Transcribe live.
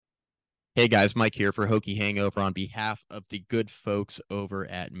Hey guys, Mike here for Hokie Hangover on behalf of the good folks over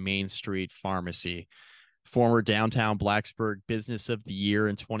at Main Street Pharmacy. Former downtown Blacksburg Business of the Year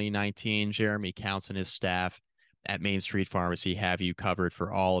in 2019, Jeremy Counts and his staff at Main Street Pharmacy have you covered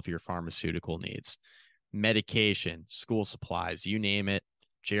for all of your pharmaceutical needs. Medication, school supplies, you name it.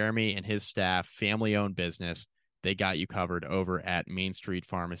 Jeremy and his staff, family owned business, they got you covered over at Main Street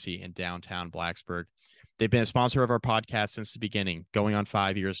Pharmacy in downtown Blacksburg. They've been a sponsor of our podcast since the beginning, going on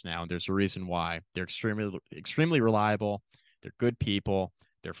 5 years now. And there's a reason why. They're extremely reliable. They're good people.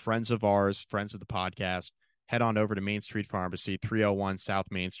 They're friends of ours, friends of the podcast. Head on over to Main Street Pharmacy, 301 South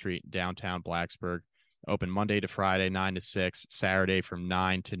Main Street, downtown Blacksburg. Open Monday to Friday, 9 to 6, Saturday from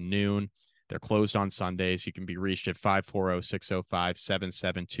 9 to noon. They're closed on Sundays. You can be reached at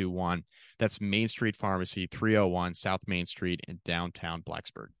 540-605-7721. That's Main Street Pharmacy, 301 South Main Street in downtown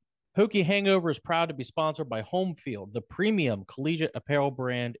Blacksburg. Hokie Hangover is proud to be sponsored by Homefield, the premium collegiate apparel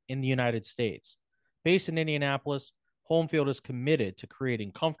brand in the United States. Based in Indianapolis, Homefield is committed to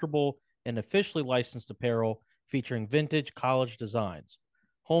creating comfortable and officially licensed apparel featuring vintage college designs.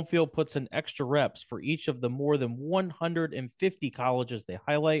 Homefield puts in extra reps for each of the more than 150 colleges they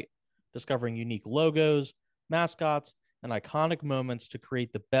highlight, discovering unique logos, mascots, and iconic moments to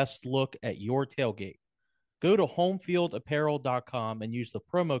create the best look at your tailgate. Go to homefieldapparel.com and use the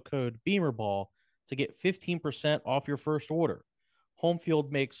promo code BEAMERBALL to get 15% off your first order.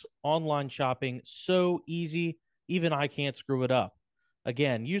 Homefield makes online shopping so easy, even I can't screw it up.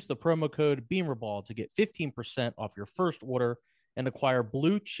 Again, use the promo code BEAMERBALL to get 15% off your first order and acquire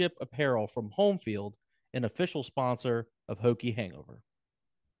blue chip apparel from Homefield, an official sponsor of Hokie Hangover.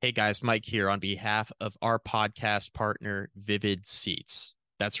 Hey guys, Mike here on behalf of our podcast partner, Vivid Seats.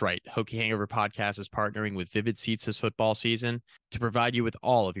 That's right. Hokie Hangover Podcast is partnering with Vivid Seats this football season to provide you with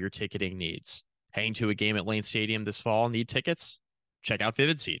all of your ticketing needs. Heading to a game at Lane Stadium this fall, need tickets? Check out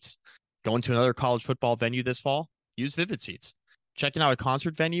Vivid Seats. Going to another college football venue this fall? Use Vivid Seats. Checking out a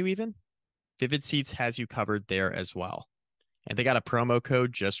concert venue even? Vivid Seats has you covered there as well. And they got a promo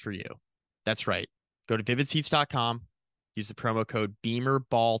code just for you. That's right. Go to vividseats.com. Use the promo code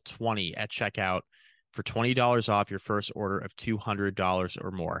BEAMERBALL20 at checkout for $20 off your first order of $200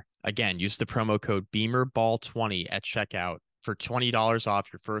 or more. Again, use the promo code BEAMERBALL20 at checkout for $20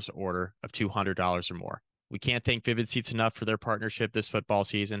 off your first order of $200 or more. We can't thank Vivid Seats enough for their partnership this football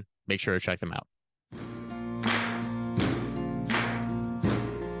season. Make sure to check them out.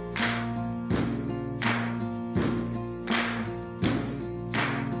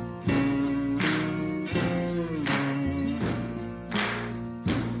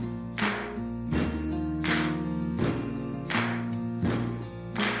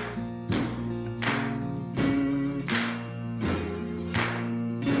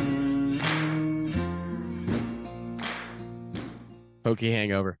 Hokie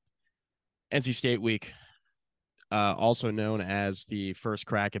Hangover. NC State week, also known as the first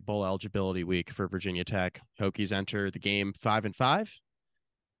crack at bowl eligibility week for Virginia Tech. Hokies enter the game 5-5,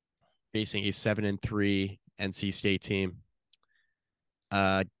 facing a 7-3 NC State team.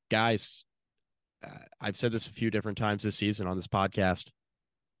 Guys, I've said this a few different times this season on this podcast.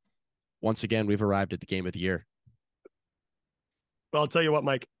 Once again, we've arrived at the game of the year. Well, I'll tell you what,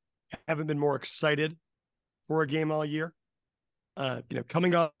 Mike, I haven't been more excited for a game all year.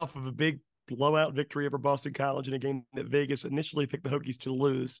 Coming off of a big blowout victory over Boston College in a game that Vegas initially picked the Hokies to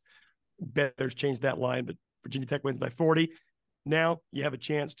lose. Bettors changed that line, but Virginia Tech wins by 40. Now you have a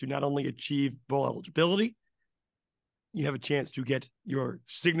chance to not only achieve bowl eligibility, you have a chance to get your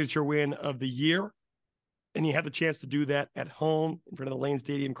signature win of the year, and you have the chance to do that at home in front of the Lane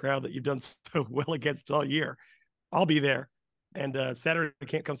Stadium crowd that you've done so well against all year. I'll be there, and Saturday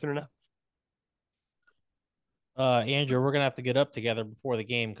can't come soon enough. Andrew, we're gonna have to get up together before the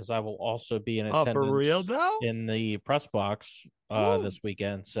game because I will also be in attendance for real, though? in the press box this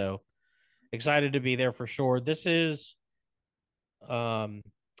weekend. So excited to be there for sure. This is this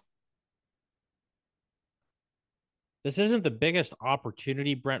isn't the biggest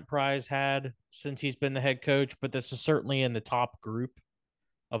opportunity Brent Pry's had since he's been the head coach, but this is certainly in the top group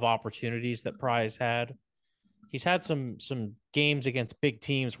of opportunities that Pry's had. He's had some games against big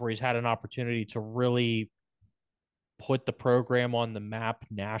teams where he's had an opportunity to really put the program on the map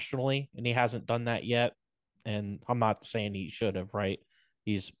nationally, and he hasn't done that yet. And I'm not saying he should have, right?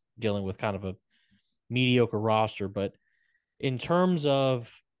 He's dealing with kind of a mediocre roster, but in terms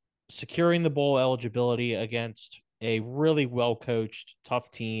of securing the bowl eligibility against a really well-coached,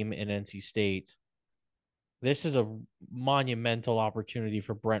 tough team in NC State, this is a monumental opportunity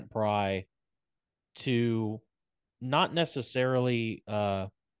for Brent Pry to not necessarily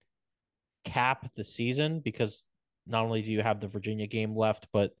cap the season, because not only do you have the Virginia game left,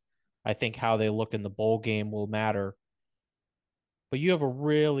 but I think how they look in the bowl game will matter. But you have a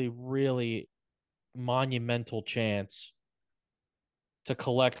really, really monumental chance to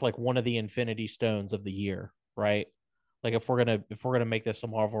collect like one of the Infinity Stones of the year, right? Like if we're gonna make this a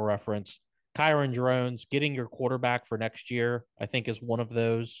Marvel reference, Kyron Drones getting your quarterback for next year, I think is one of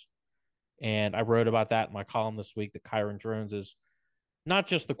those. And I wrote about that in my column this week that Kyron Drones is not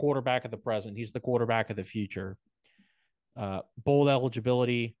just the quarterback of the present, he's the quarterback of the future. Bowl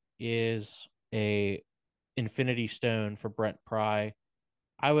eligibility is a Infinity Stone for Brent Pry.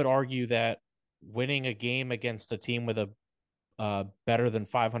 I would argue that winning a game against a team with a better than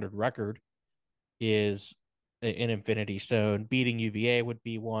 500 record is an Infinity Stone. Beating UVA would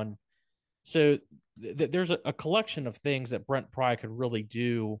be one. So there's a collection of things that Brent Pry could really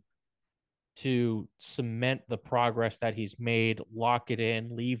do to cement the progress that he's made, lock it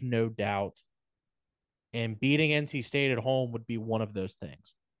in, leave no doubt. And beating NC State at home would be one of those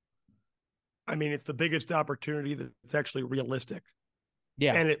things. I mean, it's the biggest opportunity that's actually realistic.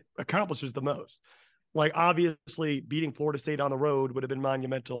 Yeah. And it accomplishes the most. Like, obviously, beating Florida State on the road would have been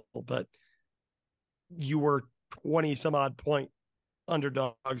monumental, but you were 20 some odd point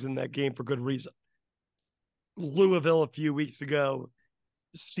underdogs in that game for good reason. Louisville a few weeks ago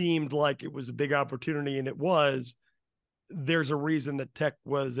seemed like it was a big opportunity, and it was. There's a reason that Tech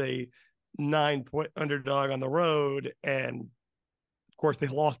was a 9-point underdog on the road, and of course, they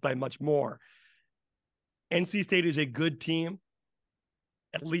lost by much more. NC State is a good team,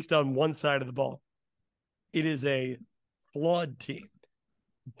 at least on one side of the ball. It is a flawed team,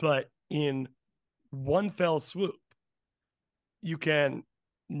 but in one fell swoop, you can,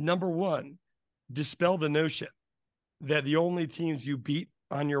 number one, dispel the notion that the only teams you beat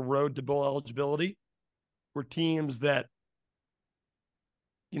on your road to bowl eligibility were teams that,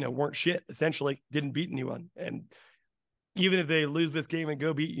 weren't shit, essentially, didn't beat anyone. And even if they lose this game and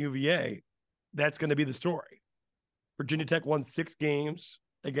go beat UVA, that's going to be the story. Virginia Tech won 6 games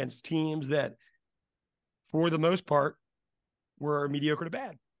against teams that, for the most part, were mediocre to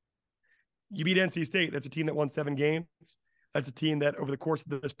bad. You beat NC State. That's a team that won 7 games. That's a team that, over the course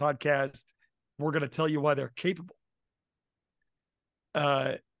of this podcast, we're going to tell you why they're capable.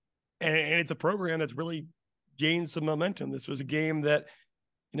 And it's a program that's really gained some momentum. This was a game that,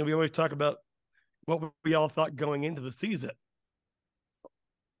 we always talk about what we all thought going into the season.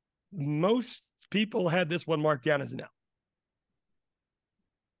 Most people had this one marked down as an L.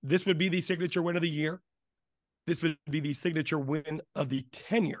 This would be the signature win of the year. This would be the signature win of the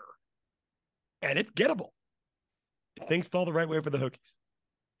tenure. And it's gettable. Things fall the right way for the Hokies.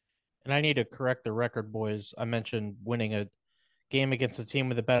 And I need to correct the record, boys. I mentioned winning a game against a team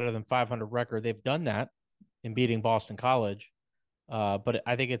with a better than 500 record. They've done that in beating Boston College. But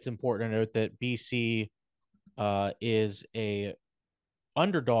I think it's important to note that BC is a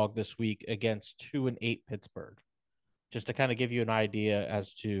underdog this week against 2-8 Pittsburgh. Just to kind of give you an idea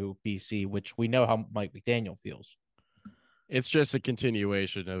as to BC, which we know how Mike McDaniel feels. It's just a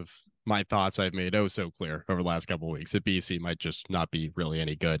continuation of my thoughts I've made so clear over the last couple of weeks that BC might just not be really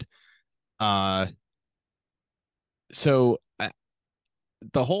any good. So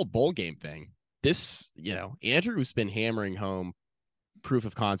the whole bowl game thing, this, Andrew's been hammering home proof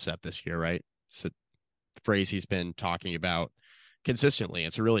of concept this year, right? It's a phrase he's been talking about consistently.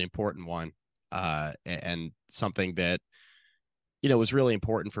 It's a really important one, and something that, was really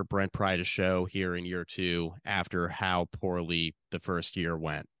important for Brent Pry to show here in year 2 after how poorly the first year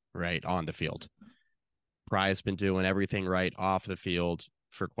went, right, on the field. Pry has been doing everything right off the field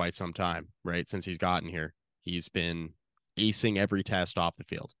for quite some time, right, since he's gotten here. He's been acing every test off the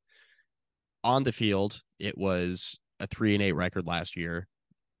field. On the field, it was a 3-8 record last year,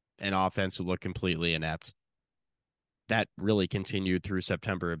 an offense that looked completely inept. That really continued through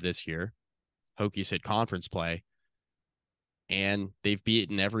September of this year. Hokies hit conference play, and they've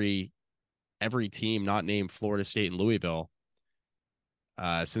beaten every team not named Florida State and Louisville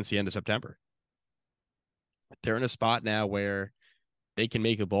since the end of September. They're in a spot now where they can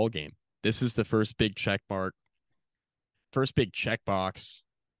make a bowl game. This is the first big checkbox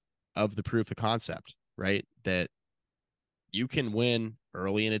of the proof of concept, right? That you can win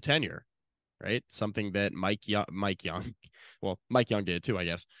early in a tenure, right? Something that Mike Young did it too, I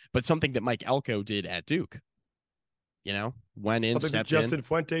guess, but something that Mike Elko did at Duke. Went in, something stepped that Justin in.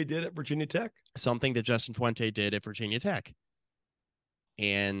 Fuente did at Virginia Tech. Something that Justin Fuente did at Virginia Tech.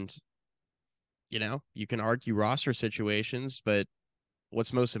 And, you can argue roster situations, but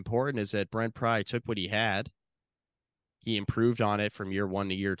what's most important is that Brent Pry took what he had. He improved on it from year 1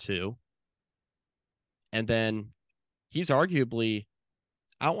 to year 2. And then he's arguably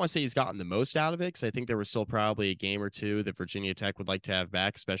I don't want to say he's gotten the most out of it because I think there was still probably a game or two that Virginia Tech would like to have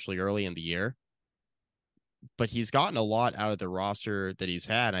back, especially early in the year. But he's gotten a lot out of the roster that he's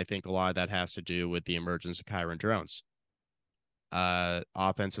had. And I think a lot of that has to do with the emergence of Kyron Drones.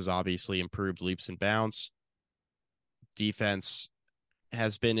 Offense has obviously improved leaps and bounds. Defense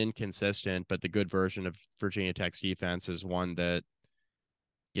has been inconsistent, but the good version of Virginia Tech's defense is one that,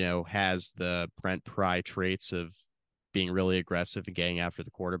 has the Brent Pry traits of being really aggressive and getting after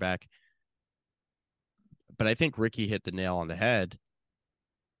the quarterback. But I think Ricky hit the nail on the head.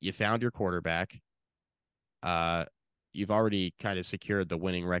 You found your quarterback. You've already kind of secured the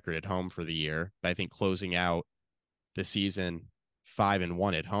winning record at home for the year. But I think closing out the season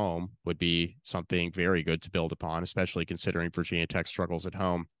 5-1 at home would be something very good to build upon, especially considering Virginia Tech struggles at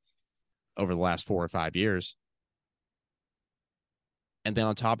home over the last 4 or 5 years. And then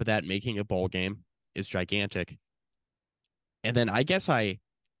on top of that, making a bowl game is gigantic. And then I guess I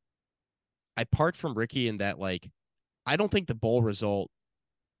part from Ricky in that, like, I don't think the bowl result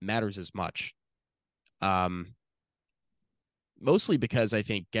matters as much. Mostly because I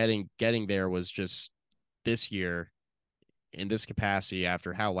think getting there was just this year in this capacity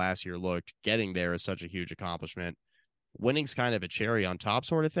after how last year looked. Getting there is such a huge accomplishment. Winning's kind of a cherry on top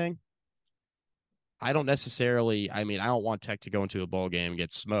sort of thing. I don't want Tech to go into a bowl game and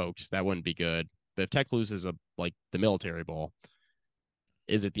get smoked. That wouldn't be good. But if Tech loses the military bowl,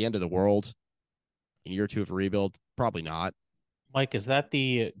 is it the end of the world in year 2 of a rebuild? Probably not. Mike, is that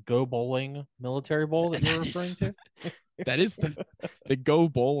the Go Bowling Military Bowl that you're referring to? That is the Go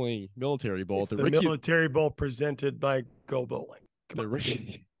Bowling Military Bowl. It's the Military Bowl presented by Go Bowling. The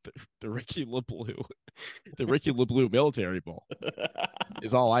Ricky LeBlue. The Ricky LeBlue Military Bowl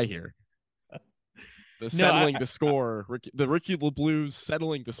is all I hear. The score. The Ricky LeBlue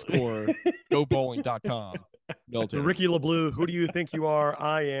settling the score. GoBowling.com. Military. The Ricky LeBlue, who do you think you are?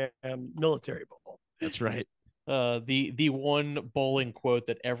 I am Military Bowl. That's right. The one bowling quote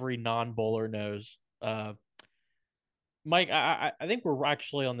that every non-bowler knows. Mike, I think we're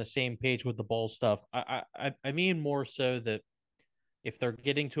actually on the same page with the bowl stuff. I mean more so that if they're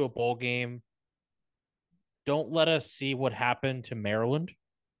getting to a bowl game, don't let us see what happened to Maryland,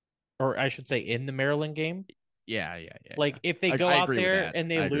 or I should say in the Maryland game. Yeah. Like if they go out there and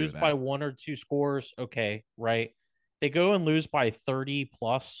they lose by 1 or 2 scores, okay, right? They go and lose by 30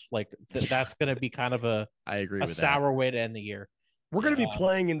 plus, like that's going to be kind of a sour way to end the year. We're going to be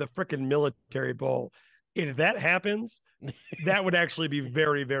playing in the freaking Military Bowl. If that happens, that would actually be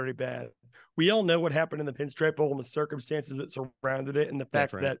very, very bad. We all know what happened in the Pinstripe Bowl and the circumstances that surrounded it, and the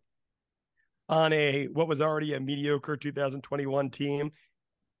fact that on what was already a mediocre 2021 team,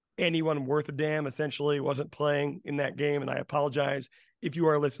 anyone worth a damn essentially wasn't playing in that game. And I apologize if you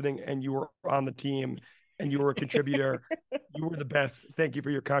are listening and you were on the team and you were a contributor. You were the best. Thank you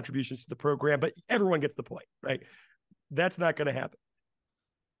for your contributions to the program. But everyone gets the point, right? That's not going to happen.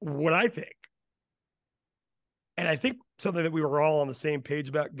 What I think, and I think something that we were all on the same page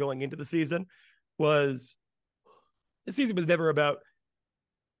about going into the season, was the season was never about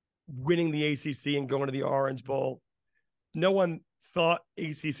winning the ACC and going to the Orange Bowl. No one thought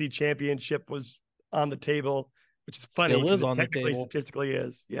ACC championship was on the table, which is funny because it technically statistically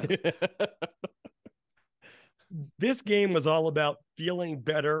is. Yes. This game was all about feeling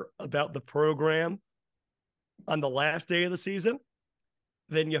better about the program on the last day of the season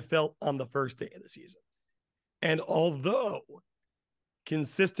than you felt on the first day of the season. And although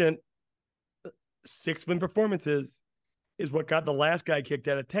consistent 6-win performances is what got the last guy kicked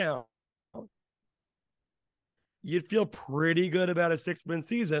out of town, you'd feel pretty good about a 6-win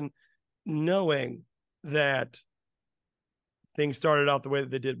season knowing that things started out the way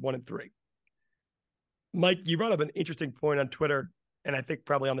that they did 1-3. Mike, you brought up an interesting point on Twitter, and I think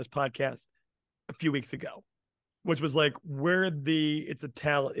probably on this podcast a few weeks ago, which was like where it's a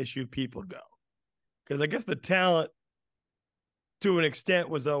talent issue people go. Because I guess the talent to an extent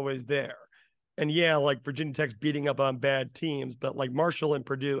was always there. And yeah, like Virginia Tech's beating up on bad teams, but like Marshall and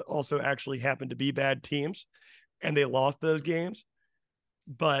Purdue also actually happened to be bad teams and they lost those games.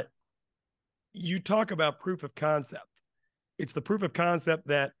 But you talk about proof of concept. It's the proof of concept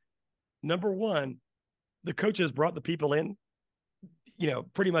that, number one, the coaches brought the people in,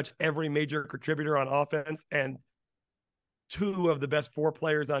 pretty much every major contributor on offense and 2 of the best 4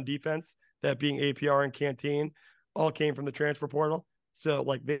 players on defense, that being APR and Canteen, all came from the transfer portal. So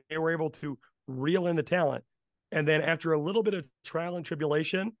like they were able to reel in the talent. And then after a little bit of trial and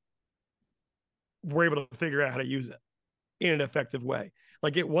tribulation, we're able to figure out how to use it in an effective way.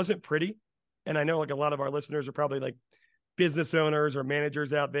 Like it wasn't pretty. And I know like a lot of our listeners are probably like business owners or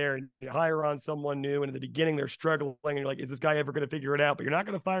managers out there, and you hire on someone new, and in the beginning they're struggling, and you're like, is this guy ever going to figure it out? But you're not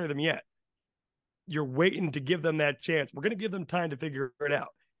going to fire them yet. You're waiting to give them that chance. We're going to give them time to figure it out.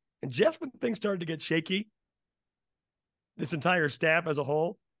 And just when things started to get shaky, this entire staff as a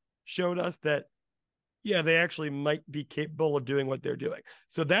whole showed us that, yeah, they actually might be capable of doing what they're doing.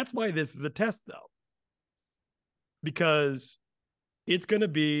 So that's why this is a test, though, because it's going to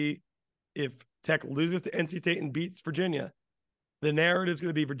be, if Tech loses to NC State and beats Virginia, the narrative is going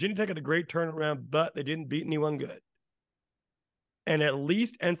to be Virginia Tech had a great turnaround, but they didn't beat anyone good. And at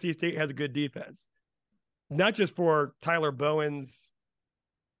least NC State has a good defense, not just for Tyler Bowen's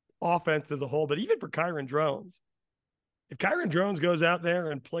offense as a whole, but even for Kyron Drones. If Kyron Drones goes out there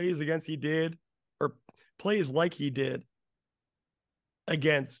and plays against he did, or plays like he did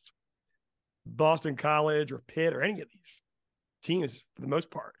against Boston College or Pitt or any of these teams for the most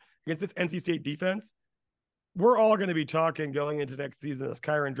part, against this NC State defense, we're all going to be talking going into next season as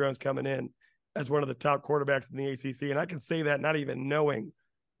Kyron Drones coming in as one of the top quarterbacks in the ACC. And I can say that not even knowing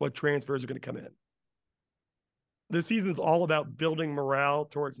what transfers are going to come in. This season's all about building morale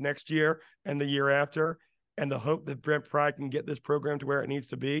towards next year and the year after, and the hope that Brent Pry can get this program to where it needs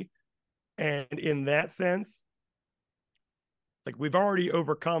to be. And in that sense, like, we've already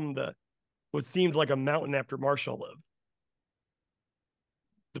overcome what seemed like a mountain after Marshall lived.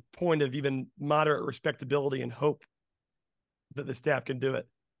 The point of even moderate respectability and hope that the staff can do it.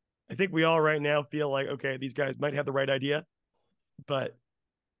 I think we all right now feel like, okay, these guys might have the right idea, but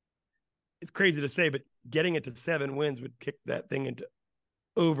it's crazy to say, but getting it to 7 wins would kick that thing into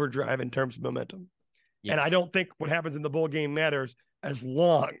overdrive in terms of momentum. Yeah. And I don't think what happens in the bowl game matters as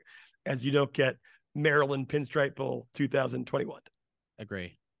long as you don't get Maryland Pinstripe Bowl 2021.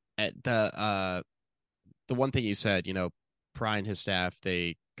 Agree. At the one thing you said, Pry and his staff,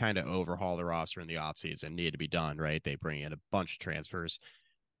 they kind of overhaul the roster in the offseason. Needed to be done, right? They bring in a bunch of transfers.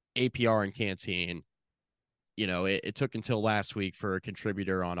 APR and Canteen, it took until last week for a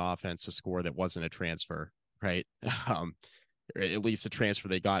contributor on offense to score that wasn't a transfer, right? At least a transfer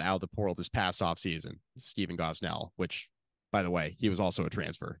they got out of the portal this past offseason, Stephen Gosnell, which, by the way, he was also a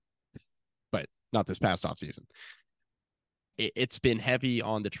transfer, but not this past offseason. It's been heavy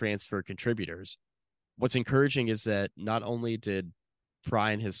on the transfer contributors. What's encouraging is that not only did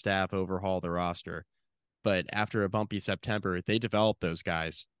Pry and his staff overhaul the roster, but after a bumpy September, they developed those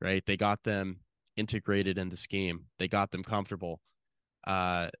guys, right? They got them integrated in the scheme. They got them comfortable.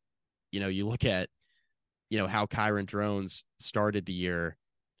 You look at, how Kyron Drones started the year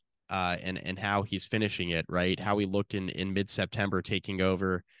and how he's finishing it, right? How he looked in mid-September taking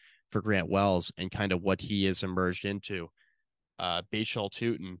over for Grant Wells and kind of what he has emerged into. Bachel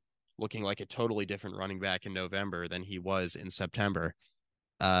Tootin looking like a totally different running back in November than he was in September.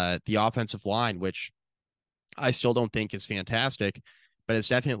 The offensive line, which I still don't think is fantastic, but it's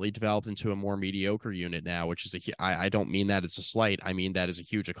definitely developed into a more mediocre unit now, which is I don't mean that as a slight. I mean that as a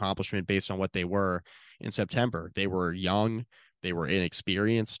huge accomplishment based on what they were in September. They were young. They were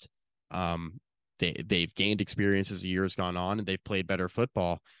inexperienced. They've gained experience as the year has gone on, and they've played better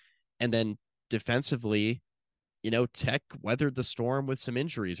football. And then defensively, Tech weathered the storm with some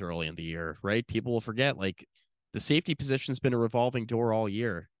injuries early in the year, right? People will forget, like, the safety position's been a revolving door all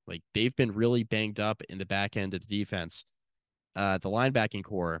year. Like, they've been really banged up in the back end of the defense. The linebacking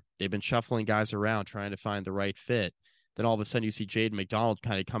core, they've been shuffling guys around, trying to find the right fit. Then all of a sudden you see Jaden McDonald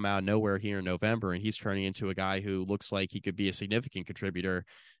kind of come out of nowhere here in November, and he's turning into a guy who looks like he could be a significant contributor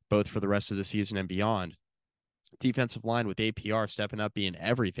both for the rest of the season and beyond. Defensive line with APR stepping up, being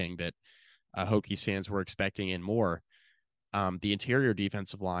everything that Hokies fans were expecting and more. The interior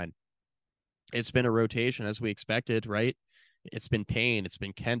defensive line, it's been a rotation as we expected, right? It's been Payne, it's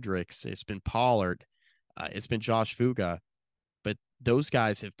been Kendricks, it's been Pollard, it's been Josh Fuga, but those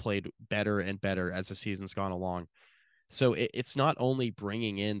guys have played better and better as the season's gone along. So it's not only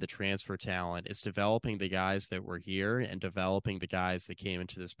bringing in the transfer talent, it's developing the guys that were here and developing the guys that came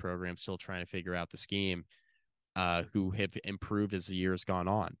into this program still trying to figure out the scheme, who have improved as the year's gone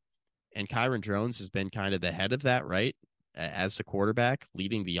on. And Kyron Drones has been kind of the head of that, right? As the quarterback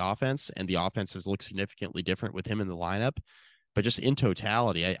leading the offense, and the offense has looked significantly different with him in the lineup. But just in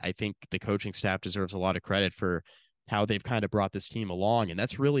totality, I think the coaching staff deserves a lot of credit for how they've kind of brought this team along. And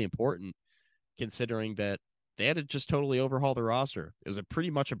that's really important considering that they had to just totally overhaul the roster. It was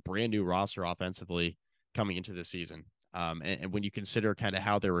pretty much a brand new roster offensively coming into this season. And when you consider kind of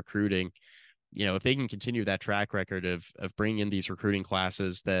how they're recruiting, if they can continue that track record of bringing in these recruiting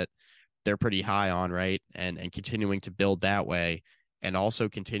classes that they're pretty high on, right? And continuing to build that way, and also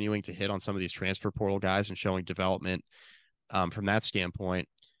continuing to hit on some of these transfer portal guys and showing development from that standpoint,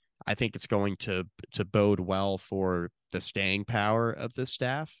 I think it's going to bode well for the staying power of the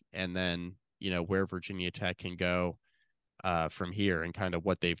staff, and then, where Virginia Tech can go from here, and kind of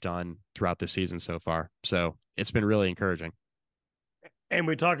what they've done throughout the season so far. So it's been really encouraging. And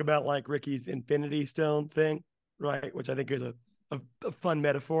we talk about like Ricky's Infinity Stone thing, right? Which I think is a fun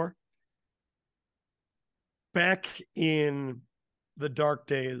metaphor. Back in the dark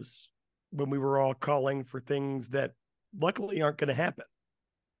days when we were all calling for things that luckily aren't going to happen,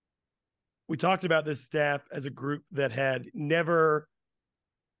 we talked about this staff as a group that had never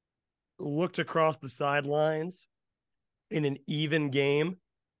looked across the sidelines in an even game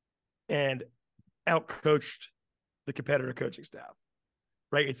and outcoached the competitor coaching staff,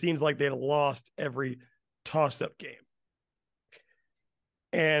 right? It seems like they had lost every toss-up game.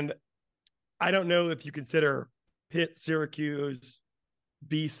 And I don't know if you consider Pitt, Syracuse,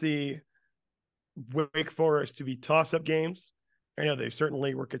 BC, Wake Forest to be toss-up games. I know they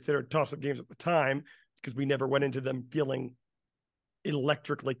certainly were considered toss-up games at the time because we never went into them feeling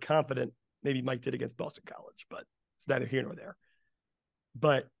electrically confident. Maybe Mike did against Boston College, but it's neither here nor there.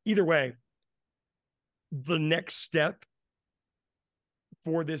 But either way, the next step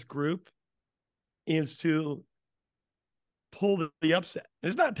for this group is to pull the upset.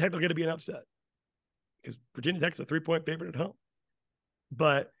 It's not technically going to be an upset because Virginia Tech's a 3-point favorite at home.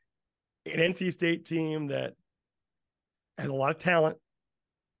 But an NC State team that has a lot of talent,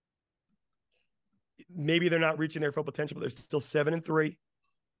 maybe they're not reaching their full potential, but they're still 7-3.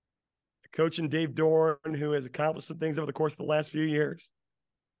 Coach and Dave Dorn, who has accomplished some things over the course of the last few years.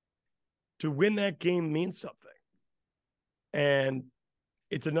 To win that game means something. And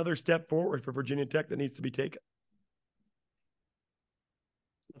it's another step forward for Virginia Tech that needs to be taken.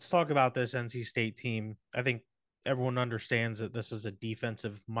 Let's talk about this NC State team. I think everyone understands that this is a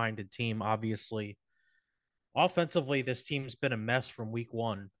defensive-minded team, obviously. Offensively, this team's been a mess from week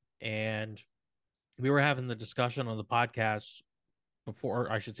one. And we were having the discussion on the podcast before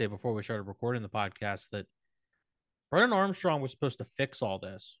we started recording the podcast, that Brennan Armstrong was supposed to fix all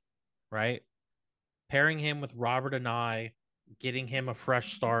this, right? Pairing him with Robert Anae, getting him a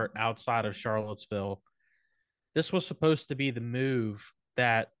fresh start outside of Charlottesville. This was supposed to be the move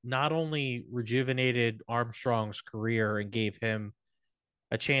that not only rejuvenated Armstrong's career and gave him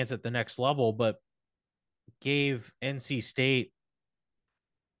a chance at the next level, but gave NC State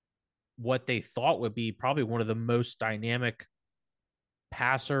what they thought would be probably one of the most dynamic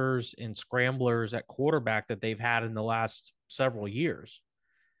passers and scramblers at quarterback that they've had in the last several years.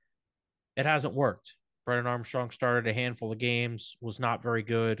 It hasn't worked. Brennan Armstrong started a handful of games, was not very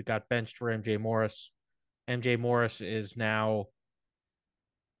good, got benched for MJ Morris. MJ Morris is now,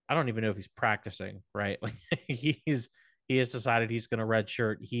 I don't even know if he's practicing, right? Like he has decided he's going to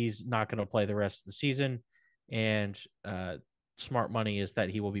redshirt. He's not going to play the rest of the season. And smart money is that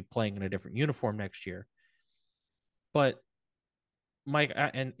he will be playing in a different uniform next year. But Mike,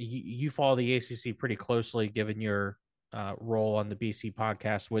 and you follow the ACC pretty closely, given your role on the BC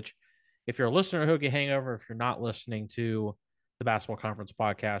podcast, which, if you're a listener to Hokie Hangover, if you're not listening to the Basketball Conference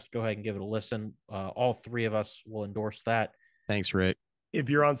podcast, go ahead and give it a listen. All three of us will endorse that. Thanks, Rick.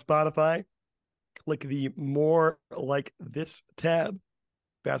 If you're on Spotify, click the More Like This tab.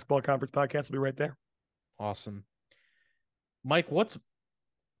 Basketball Conference podcast will be right there. Awesome. Mike, what's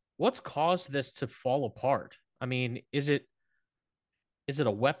caused this to fall apart? I mean, is it a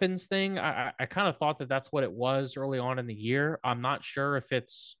weapons thing? I kind of thought that that's what it was early on in the year. I'm not sure if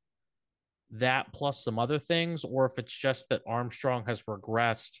it's that plus some other things, or if it's just that Armstrong has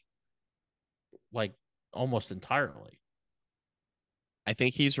regressed like almost entirely. I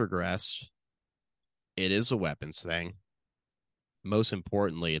think he's regressed. It is a weapons thing. Most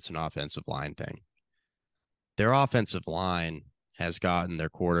importantly, it's an offensive line thing. Their offensive line has gotten their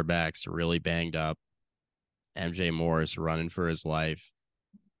quarterbacks really banged up. MJ Morris running for his life.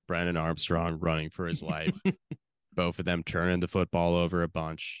 Brennan Armstrong running for his life. Both of them turning the football over a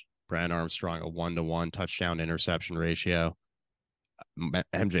bunch. Brennan Armstrong, a 1-to-1 touchdown interception ratio.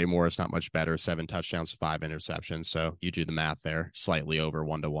 MJ Morris, not much better, 7 touchdowns, 5 interceptions. So you do the math there, slightly over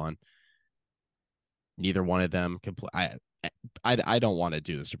 1-to-1. Neither one of them I don't want to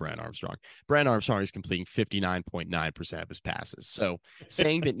do this to Brennan Armstrong. Brennan Armstrong is completing 59.9% of his passes. So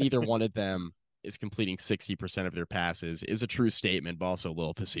saying that neither one of them is completing 60% of their passes is a true statement, but also a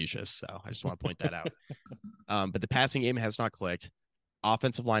little facetious. So I just want to point that out. But the passing game has not clicked.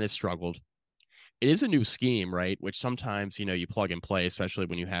 Offensive line has struggled. It is a new scheme, right? Which sometimes, you plug and play, especially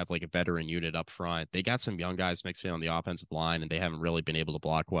when you have like a veteran unit up front. They got some young guys mixed in on the offensive line, and they haven't really been able to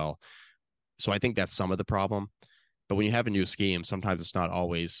block well. So I think that's some of the problem. But when you have a new scheme, sometimes it's not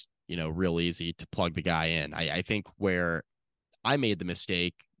always, real easy to plug the guy in. I think where I made the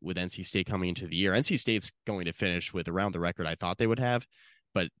mistake with NC State coming into the year. NC State's going to finish with around the record I thought they would have,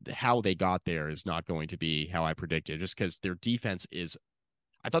 but how they got there is not going to be how I predicted, just because their defense is,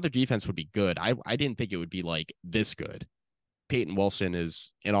 I thought their defense would be good. I didn't think it would be like this good. Peyton Wilson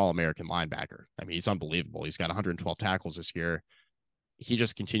is an All-American linebacker. I mean, he's unbelievable. He's got 112 tackles this year. He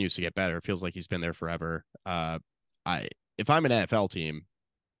just continues to get better. It feels like he's been there forever. If I'm an NFL team,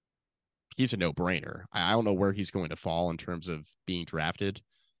 he's a no-brainer. I don't know where he's going to fall in terms of being drafted,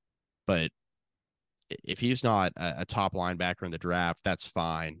 but if he's not a top linebacker in the draft, that's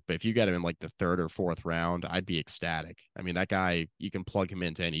fine. But if you get him in like the third or fourth round, I'd be ecstatic. I mean, that guy, you can plug him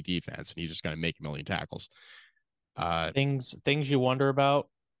into any defense and he's just going to make a million tackles. Things you wonder about.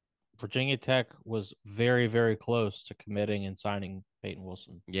 Virginia Tech was very, very close to committing and signing Peyton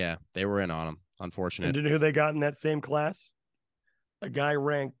Wilson. Yeah, they were in on him. Unfortunate. And do you know who they got in that same class? A guy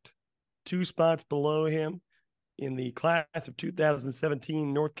ranked 2 spots below him in the class of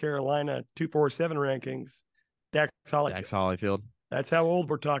 2017 North Carolina 247 rankings, Dax Hollifield. That's how old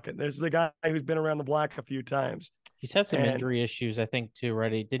we're talking. This is the guy who's been around the block a few times. He's had some injury issues, I think, too,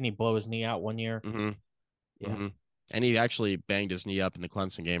 right? Didn't he blow his knee out one year? Mm-hmm. Yeah. Mm-hmm. And he actually banged his knee up in the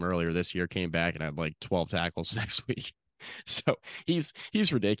Clemson game earlier this year, came back and had like 12 tackles next week. So he's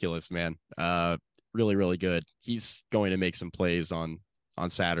ridiculous, man. Really, really good. He's going to make some plays on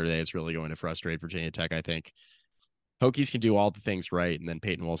Saturday. It's really going to frustrate Virginia Tech, I think. Hokies can do all the things right, and then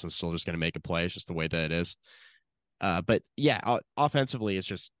Peyton Wilson's still just going to make a play. It's just the way that it is. But yeah, offensively, it's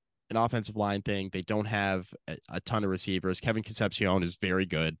just an offensive line thing. They don't have a ton of receivers. Kevin Concepcion is very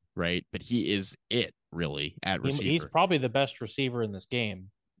good, right? But he is it, really, at receiver. He's probably the best receiver in this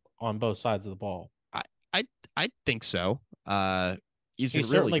game on both sides of the ball. I think so. He's been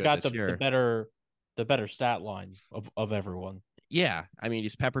certainly really good got this year. the better stat line of everyone. Yeah, I mean,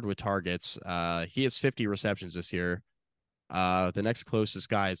 he's peppered with targets. He has 50 receptions this year. The next closest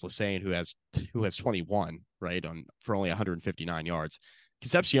guy is Lassane, who has 21, right, for only 159 yards.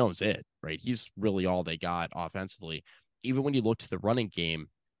 Concepcion's it, right? He's really all they got offensively. Even when you look to the running game,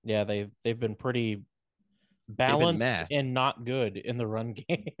 yeah, they've been pretty balanced and not good in the run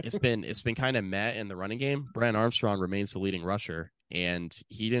game. It's been kind of meh in the running game. Brent Armstrong remains the leading rusher, and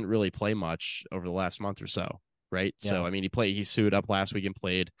he didn't really play much over the last month or so, right? Yeah. So I mean, he suited up last week and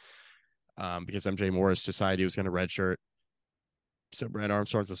played because MJ Morris decided he was going to redshirt. So Brent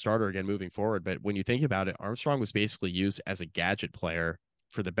Armstrong's the starter again moving forward. But when you think about it, Armstrong was basically used as a gadget player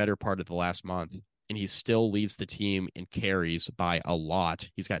for the better part of the last month, and he still leads the team in carries by a lot.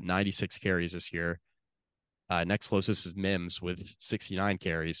 He's got 96 carries this year. Next closest is Mims with 69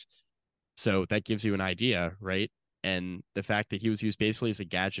 carries. So that gives you an idea, right? And the fact that he was used basically as a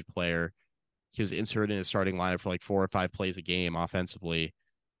gadget player, he was inserted in the starting lineup for like 4 or 5 plays a game offensively,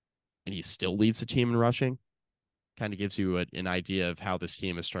 and he still leads the team in rushing. Kind of gives you an idea of how this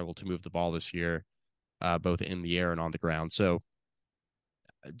team has struggled to move the ball this year, both in the air and on the ground. So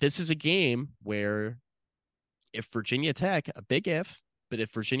this is a game where if Virginia Tech, a big if, but if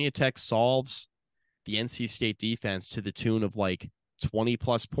Virginia Tech solves the NC State defense to the tune of like 20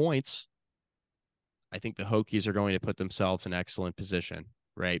 plus points, I think the Hokies are going to put themselves in excellent position,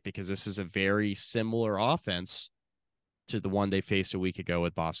 right? Because this is a very similar offense to the one they faced a week ago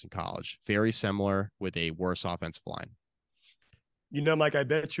with Boston College. Very similar with a worse offensive line. You know, Mike, I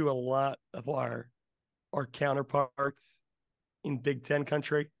bet you a lot of our counterparts in Big Ten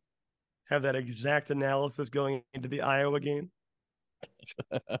country have that exact analysis going into the Iowa game.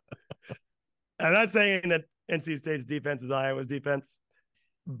 I'm not saying that NC State's defense is Iowa's defense,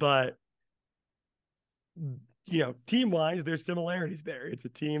 but, you know, team-wise, there's similarities there. It's a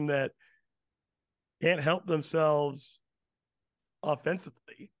team that can't help themselves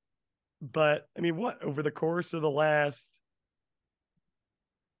offensively. But, I mean, over the course of the last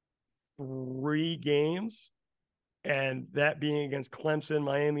 3 games, and that being against Clemson,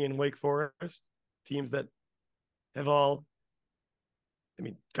 Miami, and Wake Forest, teams that have all, I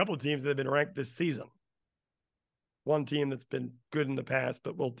mean, a couple of teams that have been ranked this season. One team that's been good in the past,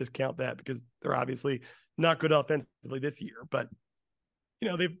 but we'll discount that because they're obviously not good offensively this year. But, you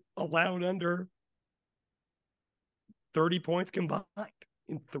know, they've allowed under 30 points combined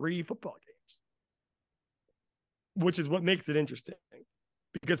in 3 football games, which is what makes it interesting.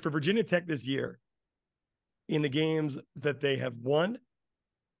 Because for Virginia Tech this year, in the games that they have won,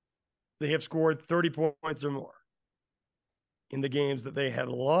 they have scored 30 points or more. In the games that they have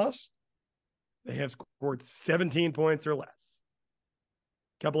lost, they have scored 17 points or less.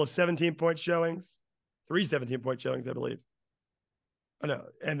 A couple of 17-point showings, 3 17-point showings, I believe. Oh, no,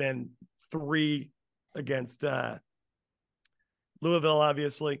 and then 3 against Louisville,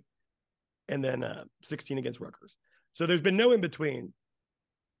 obviously, and then 16 against Rutgers. So there's been no in between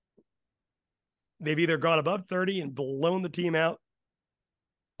they've either gone above 30 and blown the team out,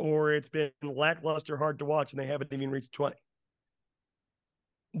 or it's been lackluster, hard to watch, and they haven't even reached 20.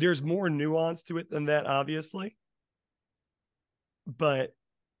 There's more nuance to it than that, obviously. But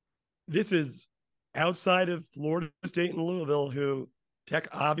this is outside of Florida State and Louisville, who Tech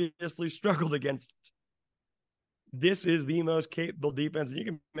obviously struggled against. This is the most capable defense. And you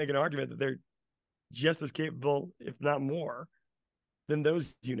can make an argument that they're just as capable, if not more, than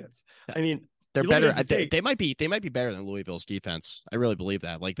those units. I mean, they're better. They might be better than Louisville's defense. I really believe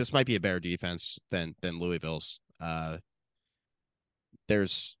that. Like, this might be a better defense than Louisville's.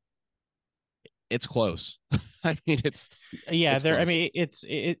 It's close. I mean, it's there. I close. mean,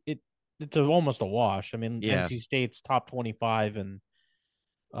 it's almost a wash. I mean, Yeah. NC State's top 25 in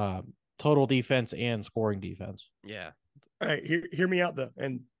total defense and scoring defense. Yeah. All right, hear me out though,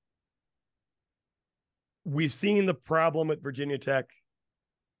 and we've seen the problem with Virginia Tech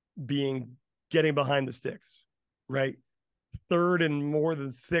being getting behind the sticks, right? Third and more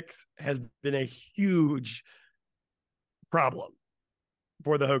than 6 has been a huge problem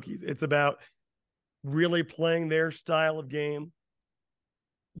for the Hokies. It's about really playing their style of game,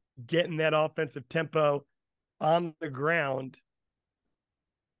 getting that offensive tempo on the ground,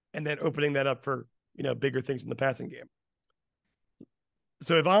 and then opening that up for, bigger things in the passing game.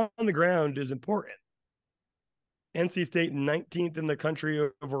 So if on the ground is important, NC State 19th in the country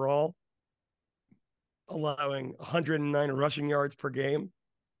overall, allowing 109 rushing yards per game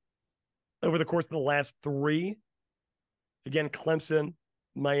over the course of the last 3. Again, Clemson,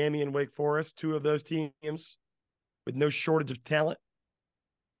 Miami, and Wake Forest, 2 of those teams with no shortage of talent.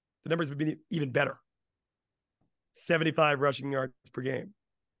 The numbers would be even better. 75 rushing yards per game.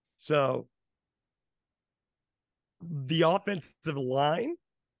 So the offensive line,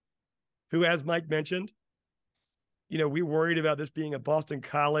 who, as Mike mentioned, we worried about this being a Boston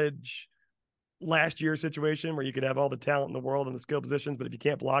College last year situation where you could have all the talent in the world and the skill positions, but if you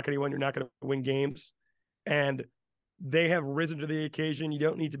can't block anyone, you're not going to win games. And they have risen to the occasion. You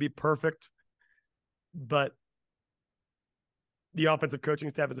don't need to be perfect, but the offensive coaching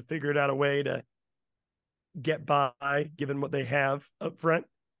staff has figured out a way to get by given what they have up front.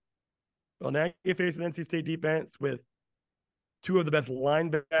 Well, now you face an NC State defense with 2 of the best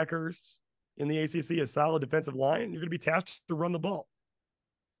linebackers in the ACC, a solid defensive line. You're going to be tasked to run the ball.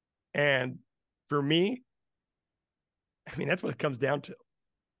 And for me, I mean, that's what it comes down to.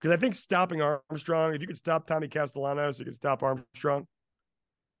 Because I think stopping Armstrong, if you could stop Tommy Castellanos, you could stop Armstrong.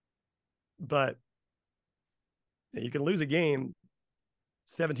 But you can lose a game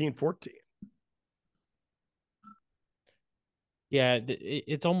 17-14. Yeah,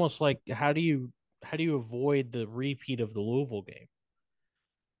 it's almost like how do you avoid the repeat of the Louisville game?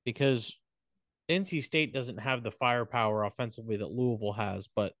 Because NC State doesn't have the firepower offensively that Louisville has,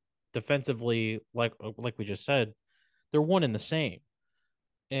 but defensively, like we just said, they're one and the same.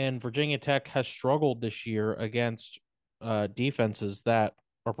 And Virginia Tech has struggled this year against defenses that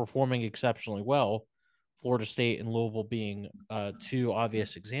are performing exceptionally well. Florida State and Louisville being 2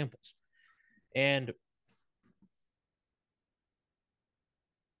 obvious examples. And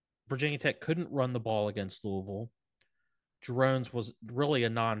Virginia Tech couldn't run the ball against Louisville. Drones was really a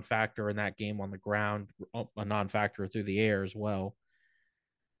non-factor in that game on the ground, a non-factor through the air as well.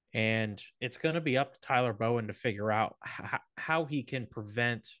 And it's going to be up to Tyler Bowen to figure out how he can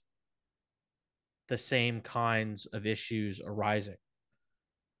prevent the same kinds of issues arising.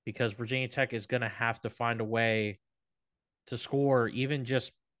 Because Virginia Tech is going to have to find a way to score even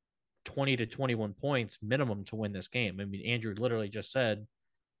just 20 to 21 points minimum to win this game. I mean, Andrew literally just said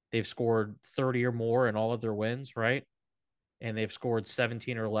they've scored 30 or more in all of their wins, right? And they've scored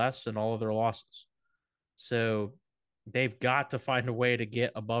 17 or less in all of their losses. So they've got to find a way to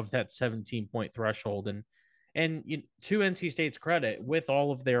get above that 17-point threshold. And to NC State's credit, with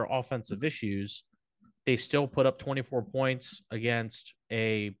all of their offensive issues, they still put up 24 points against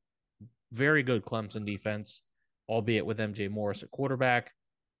a very good Clemson defense, albeit with MJ Morris at quarterback.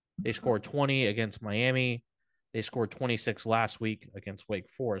 They scored 20 against Miami. They scored 26 last week against Wake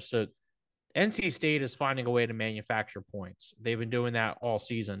Forest. So NC State is finding a way to manufacture points. They've been doing that all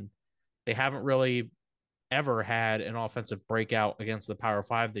season. They haven't really ever had an offensive breakout against the Power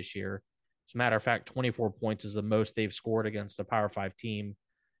 5 this year. As a matter of fact, 24 points is the most they've scored against a Power 5 team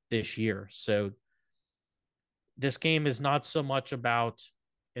this year. So this game is not so much about,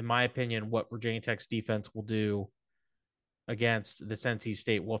 in my opinion, what Virginia Tech's defense will do against this NC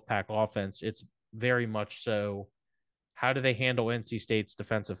State Wolfpack offense. It's very much so, how do they handle NC State's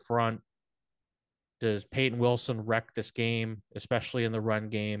defensive front? Does Peyton Wilson wreck this game, especially in the run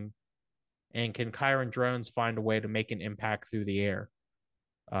game? And can Kyron Drones find a way to make an impact through the air?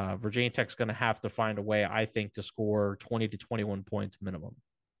 Virginia Tech's going to have to find a way, I think, to score 20 to 21 points minimum.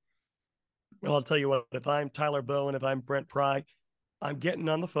 Well, I'll tell you what, if I'm Tyler Bowen, if I'm Brent Pry, I'm getting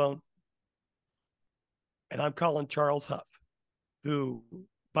on the phone and I'm calling Charles Huff, who,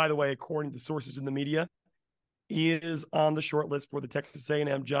 by the way, according to sources in the media, is on the short list for the Texas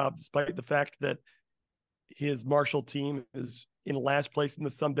A&M job, despite the fact that his Marshall team is in last place in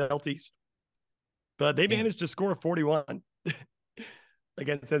the Sun Belt East. But they managed to score 41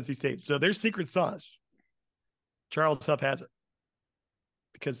 against NC State. So their secret sauce, Charles Huff has it.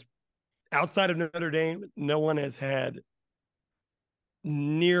 Because outside of Notre Dame, no one has had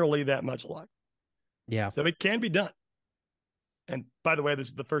nearly that much luck. Yeah. So it can be done. And by the way, this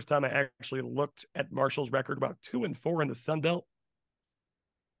is the first time I actually looked at Marshall's record, about 2-4 in the Sun Belt.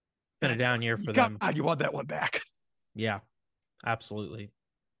 Been a down year for them. God, you want that one back. Yeah, absolutely.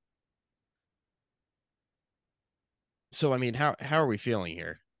 So, I mean, how are we feeling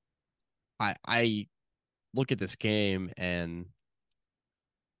here? I look at this game and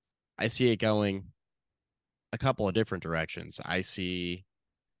I see it going a couple of different directions. I see,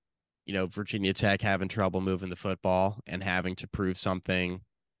 Virginia Tech having trouble moving the football and having to prove something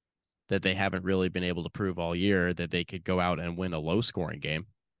that they haven't really been able to prove all year, that they could go out and win a low scoring game.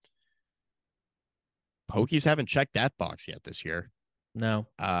 Hokies haven't checked that box yet this year. No.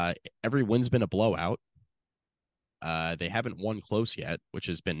 Every win's been a blowout. They haven't won close yet, which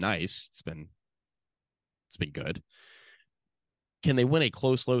has been nice. It's been good. Can they win a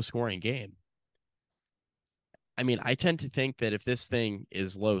close, low scoring game? I mean, I tend to think that if this thing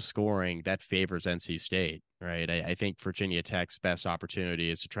is low scoring, that favors NC State, right? I think Virginia Tech's best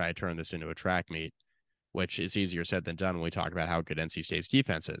opportunity is to try to turn this into a track meet, which is easier said than done when we talk about how good NC State's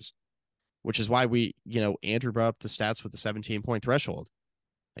defense is, which is why Andrew brought up the stats with the 17-point threshold.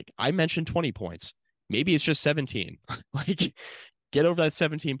 Like, I mentioned 20 points. Maybe it's just 17. Like, get over that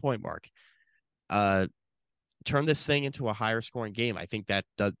 17-point mark. Turn this thing into a higher scoring game. I think that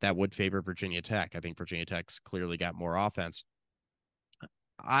would favor Virginia Tech. I think Virginia Tech's clearly got more offense.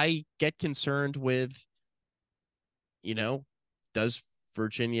 I get concerned with, does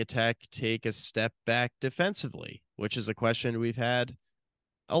Virginia Tech take a step back defensively, which is a question we've had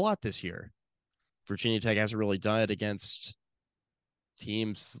a lot this year. Virginia Tech hasn't really done it against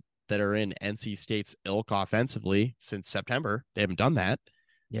teams that are in NC State's ilk offensively since September. They haven't done that.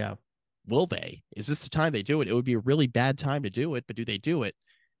 Yeah. Will they? Is this the time they do it? It would be a really bad time to do it, but do they do it?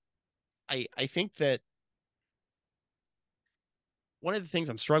 I think that one of the things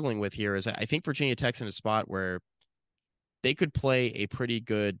I'm struggling with here is I think Virginia Tech's in a spot where they could play a pretty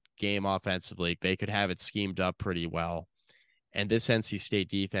good game offensively. They could have it schemed up pretty well. And this NC State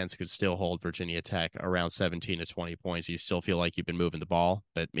defense could still hold Virginia Tech around 17 to 20 points. You still feel like you've been moving the ball,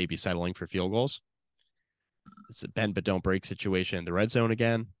 but maybe settling for field goals. It's a bend but don't break situation in the red zone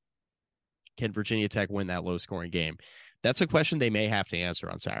again. Can Virginia Tech win that low-scoring game? That's a question they may have to answer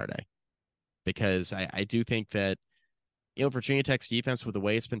on Saturday, because I do think that, Virginia Tech's defense, with the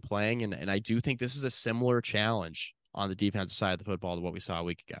way it's been playing, and I do think this is a similar challenge on the defensive side of the football to what we saw a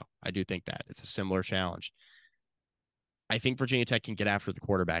week ago. I do think that. It's a similar challenge. I think Virginia Tech can get after the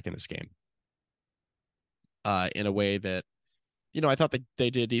quarterback in this game in a way that, I thought that they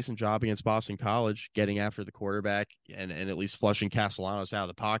did a decent job against Boston College, getting after the quarterback and at least flushing Castellanos out of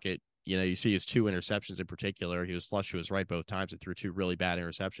the pocket. You see his 2 interceptions in particular. He was flushed to his right both times and threw 2 really bad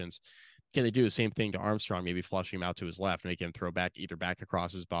interceptions. Can they do the same thing to Armstrong, maybe flushing him out to his left, make him throw back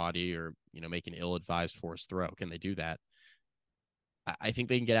across his body, or, make an ill-advised forced throw? Can they do that? I think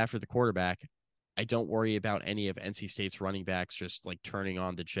they can get after the quarterback. I don't worry about any of NC State's running backs just like turning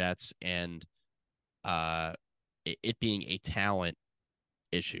on the jets and it being a talent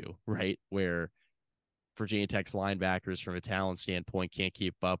issue, right? Where Virginia Tech's linebackers, from a talent standpoint, can't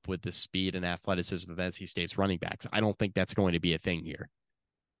keep up with the speed and athleticism of NC State's running backs. I don't think that's going to be a thing here.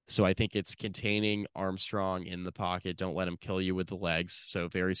 So I think it's containing Armstrong in the pocket. Don't let him kill you with the legs. So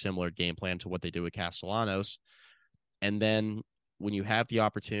very similar game plan to what they do with Castellanos. And then when you have the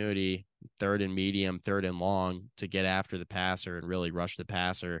opportunity, 3rd and medium, 3rd and long, to get after the passer and really rush the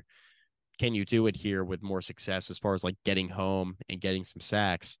passer, can you do it here with more success as far as like getting home and getting some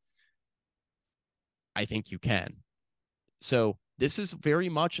sacks? I think you can. So this is very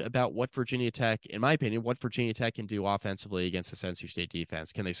much about what Virginia Tech, in my opinion, what Virginia Tech can do offensively against this NC State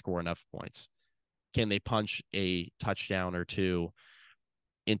defense. Can they score enough points? Can they punch a touchdown or 2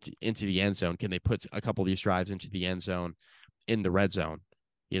 into the end zone? Can they put a couple of these drives into the end zone in the red zone?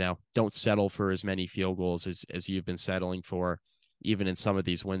 Don't settle for as many field goals as you've been settling for, even in some of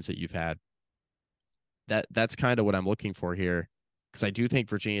these wins that you've had. That's kind of what I'm looking for here, because I do think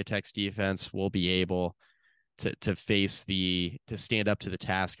Virginia Tech's defense will be able to face to stand up to the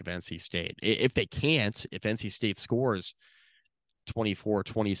task of NC State. If they can't, if NC State scores 24,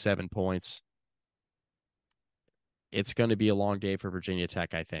 27 points, it's going to be a long day for Virginia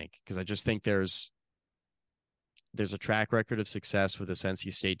Tech, I think, because I just think there's a track record of success with this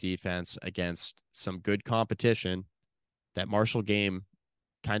NC State defense against some good competition. That Marshall game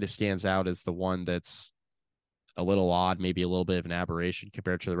kind of stands out as the one that's a little odd, maybe a little bit of an aberration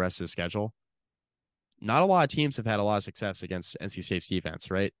compared to the rest of the schedule. Not a lot of teams have had a lot of success against NC State's defense,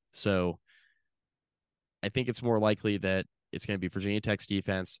 right? So I think it's more likely that it's going to be Virginia Tech's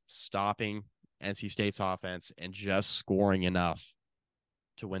defense stopping NC State's offense and just scoring enough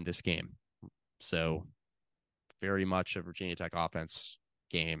to win this game. So very much a Virginia Tech offense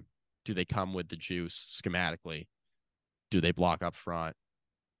game. Do they come with the juice schematically? Do they block up front?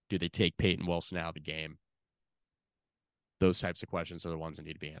 Do they take Peyton Wilson out of the game? Those types of questions are the ones that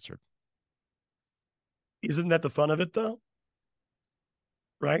need to be answered. Isn't that the fun of it, though?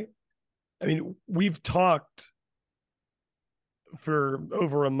 Right? I mean, we've talked for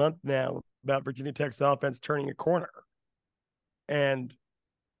over a month now about Virginia Tech's offense turning a corner. And,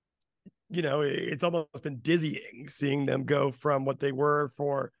 you know, it's almost been dizzying seeing them go from what they were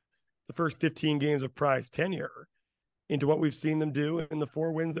for the first 15 games of Pry's tenure into what we've seen them do in the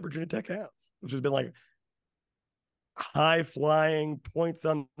 4 wins that Virginia Tech has, which has been like high flying points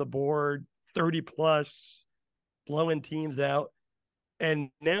on the board, 30 plus, blowing teams out. And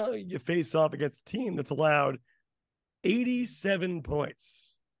now you face off against a team that's allowed 87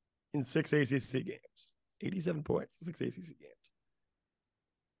 points in 6 ACC games. 87 points in 6 ACC games.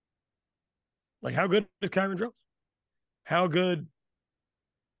 Like, how good is Kyron Drones? How good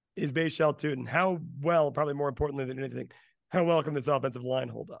is Bayshell Tootin? How well, probably more importantly than anything, how well can this offensive line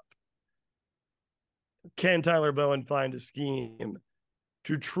hold up? Can Tyler Bowen find a scheme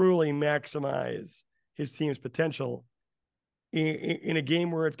to truly maximize his team's potential in a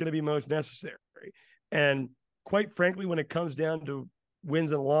game where it's going to be most necessary? And quite frankly, when it comes down to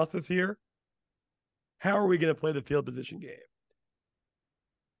wins and losses here, how are we going to play the field position game?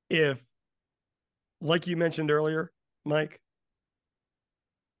 If, like you mentioned earlier, Mike,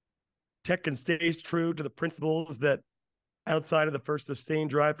 Tech can stay true to the principles that outside of the first sustained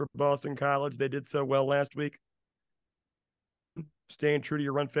drive for Boston College, they did so well last week. Staying true to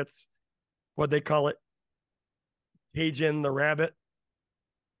your run fits, what they call it, cage in the rabbit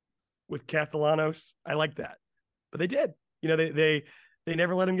with Castellanos. I like that, but they did. You know, they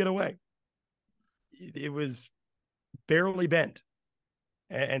never let him get away. It was barely bent,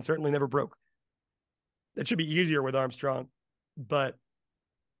 and certainly never broke. That should be easier with Armstrong, but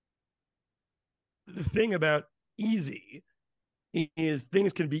the thing about easy is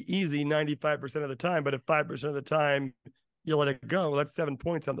things can be easy 95% of the time, but if 5% of the time you let it go, that's 7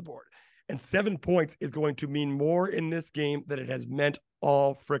 points on the board. And 7 points is going to mean more in this game than it has meant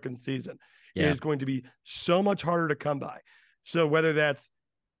all frickin' season. Yeah. It is going to be so much harder to come by. So whether that's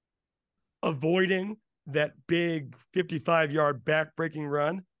avoiding that big 55-yard back-breaking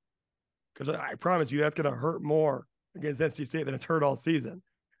run, because I promise you that's going to hurt more against NC State than it's hurt all season.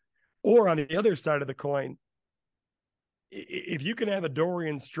 Or on the other side of the coin, if you can have a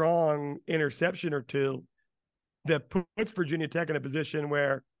Dorian Strong interception or two that puts Virginia Tech in a position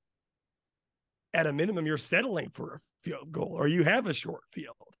where at a minimum you're settling for a field goal or you have a short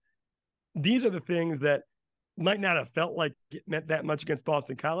field. These are the things that might not have felt like it meant that much against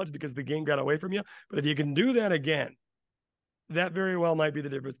Boston College because the game got away from you. But if you can do that again, that very well might be the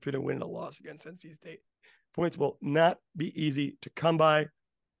difference between a win and a loss against NC State. Points will not be easy to come by.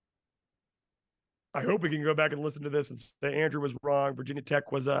 I hope we can go back and listen to this and say Andrew was wrong. Virginia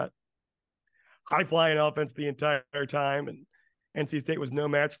Tech was a high-flying offense the entire time, and NC State was no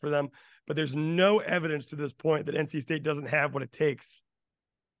match for them. But there's no evidence to this point that NC State doesn't have what it takes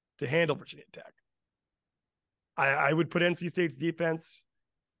to handle Virginia Tech. I would put NC State's defense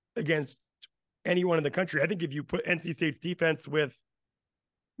against anyone in the country. I think if you put NC State's defense with,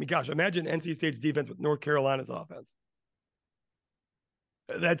 I mean, gosh, imagine NC State's defense with North Carolina's offense.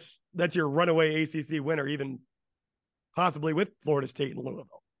 That's your runaway ACC winner, even possibly with Florida State and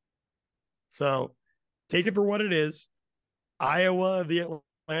Louisville. So take it for what it is. Iowa, the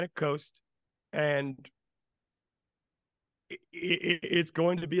Atlantic Coast, and it's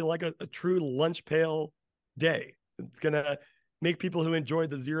going to be like a true lunch pail day. It's going to make people who enjoyed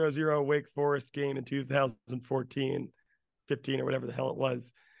the 0-0 Wake Forest game in 2014, 15, or whatever the hell it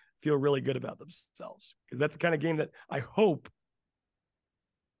was, feel really good about themselves. Because that's the kind of game that I hope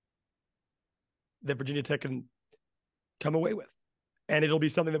that Virginia Tech can come away with. And it'll be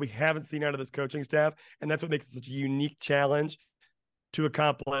something that we haven't seen out of this coaching staff. And that's what makes it such a unique challenge to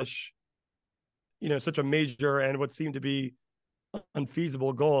accomplish such a major and what seemed to be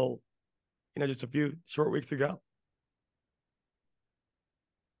unfeasible goal, just a few short weeks ago.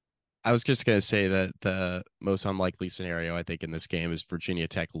 I was just going to say that the most unlikely scenario, I think, in this game is Virginia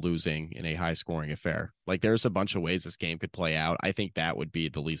Tech losing in a high scoring affair. Like, there's a bunch of ways this game could play out. I think that would be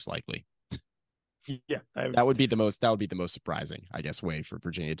the least likely. Yeah. That would be the most surprising, I guess, way for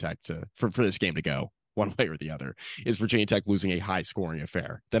Virginia Tech for this game to go one way or the other is Virginia Tech losing a high scoring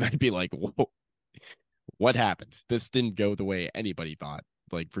affair. Then I'd be like, whoa, what happened? This didn't go the way anybody thought.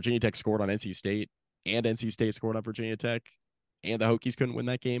 Like, Virginia Tech scored on NC State and NC State scored on Virginia Tech, and the Hokies couldn't win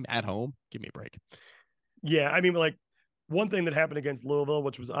that game at home. Give me a break. Yeah, I mean, like, one thing that happened against Louisville,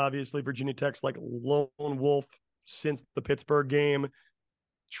 which was obviously Virginia Tech's like lone wolf since the Pittsburgh game,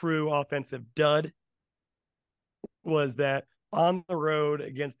 true offensive dud, was that on the road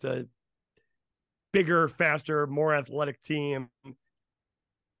against a bigger, faster, more athletic team,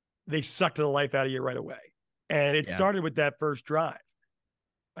 they sucked the life out of you right away. And it started with that first drive.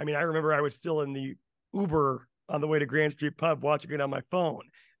 I mean, I remember I was still in the Uber on the way to Grand Street Pub watching it on my phone.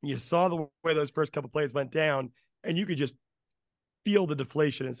 And you saw the way those first couple plays went down, and you could just feel the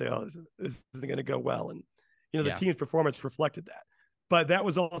deflation and say, oh, this isn't going to go well. And, the team's performance reflected that. But that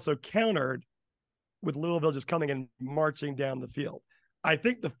was also countered with Louisville just coming and marching down the field. I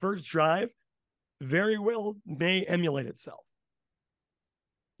think the first drive very well may emulate itself.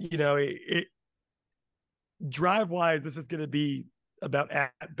 It drive-wise, this is going to be about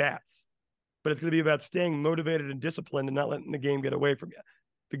at-bats, but it's going to be about staying motivated and disciplined and not letting the game get away from you.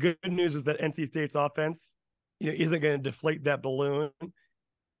 The good news is that NC State's offense, isn't going to deflate that balloon.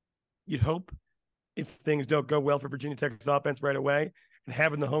 You'd hope, if things don't go well for Virginia Tech's offense right away, and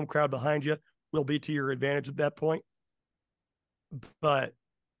having the home crowd behind you will be to your advantage at that point. But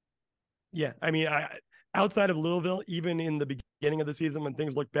yeah, I mean, outside of Louisville, even in the beginning of the season when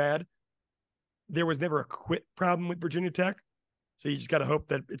things looked bad, there was never a quit problem with Virginia Tech. So you just got to hope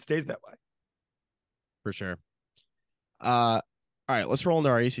that it stays that way. For sure. All right, let's roll into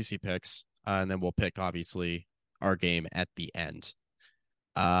our ACC picks, and then we'll pick, obviously, our game at the end.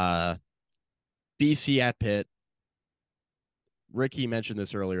 BC at Pitt. Ricky mentioned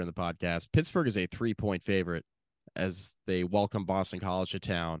this earlier in the podcast. Pittsburgh is a 3-point favorite as they welcome Boston College to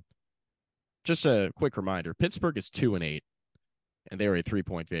town. Just a quick reminder, Pittsburgh is 2-8, and they are a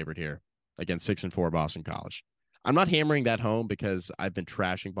 3-point favorite here against 6-4 Boston College. I'm not hammering that home because I've been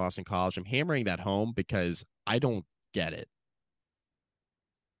trashing Boston College. I'm hammering that home because I don't get it.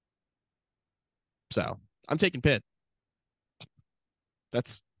 So I'm taking Pitt.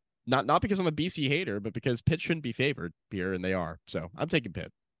 That's not because I'm a BC hater, but because Pitt shouldn't be favored here, and they are. So I'm taking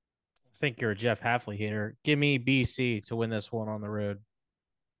Pitt. I think you're a Jeff Hafley hater. Give me BC to win this one on the road.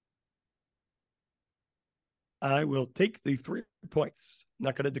 I will take the 3 points.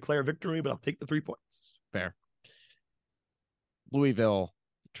 Not going to declare victory, but I'll take the 3 points. Fair. Louisville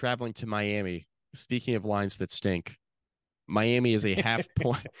traveling to Miami. Speaking of lines that stink, Miami is a half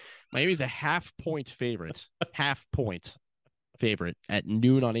point. Miami is a half-point favorite. Half-point favorite at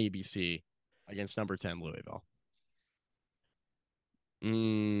noon on ABC against number 10 Louisville.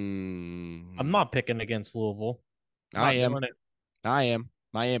 I'm not picking against Louisville. I am.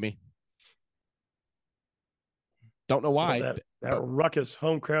 Miami. Don't know why. That ruckus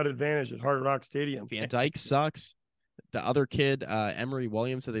home crowd advantage at Hard Rock Stadium. Van Dyke sucks. The other kid, Emory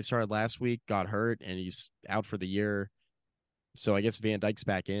Williams, that they started last week, got hurt, and he's out for the year. So I guess Van Dyke's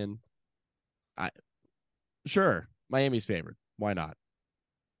back in. Sure, Miami's favored. Why not?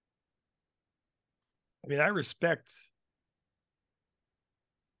 I mean, I respect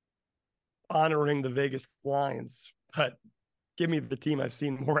honoring the Vegas lines, but give me the team I've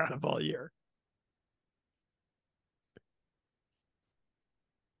seen more out of all year.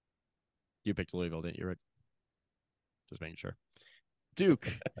 You picked Louisville, didn't you, Rick? Just making sure.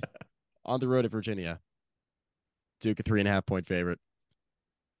 Duke on the road at Virginia. Duke, a 3.5-point favorite.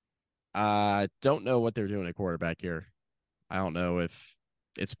 Don't know what they're doing at quarterback here. I don't know if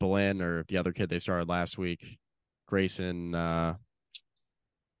it's Belen or the other kid they started last week. Grayson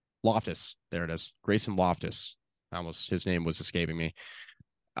Loftus. There it is. Grayson Loftus. His name was escaping me.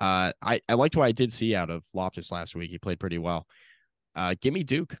 I liked what I did see out of Loftus last week. He played pretty well. Give me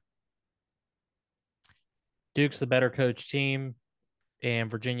Duke. Duke's the better coach team,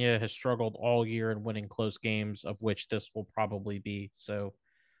 and Virginia has struggled all year in winning close games, of which this will probably be. So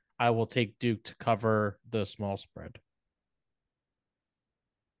I will take Duke to cover the small spread.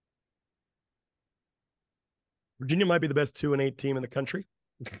 Virginia might be the best 2-8 team in the country.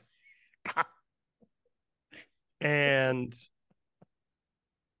 And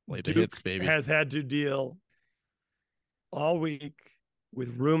Duke has had to deal all week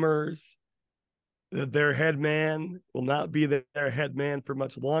with rumors that their head man will not be their head man for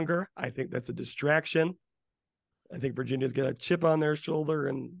much longer. I think that's a distraction. I think Virginia's got a chip on their shoulder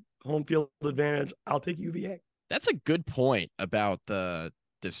and home field advantage. I'll take UVA. That's a good point about the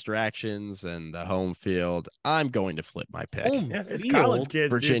distractions and the home field. I'm going to flip my pick. Home It's field? college kids,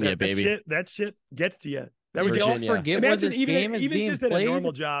 Virginia, dude. baby. That shit gets to you. Did y'all Virginia. forget where this game is even being just at played? a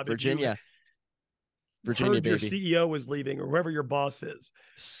normal job. Virginia. Virginia, Heard your baby. CEO was leaving or whoever your boss is.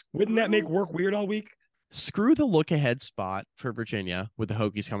 Wouldn't that make work weird all week? Screw the look ahead spot for Virginia with the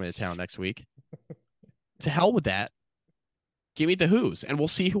Hokies coming to town next week. To hell with that. Give me the Who's, and we'll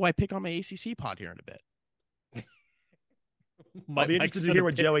see who I pick on my ACC pod here in a bit. I'll be interested to hear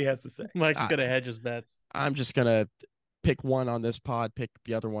what Joey has to say. Mike's going to hedge his bets. I'm just going to pick one on this pod, pick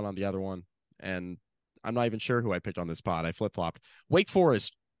the other one on the other one, and I'm not even sure who I picked on this pod. I flip-flopped. Wake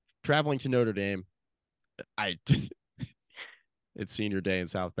Forest, traveling to Notre Dame. It's senior day in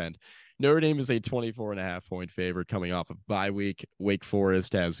South Bend. Notre Dame is a 24.5-point favorite coming off of bye week. Wake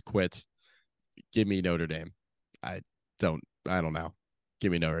Forest has quit. Give me Notre Dame. I don't know.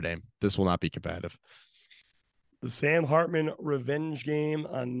 Give me Notre Dame. This will not be competitive. The Sam Hartman revenge game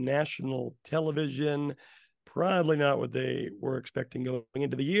on national television. Probably not what they were expecting going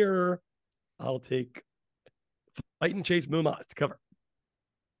into the year. I'll take Fighting Chase Mumas to cover.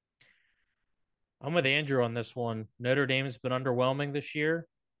 I'm with Andrew on this one. Notre Dame's been underwhelming this year.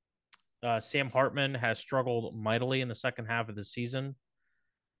 Sam Hartman has struggled mightily in the second half of the season.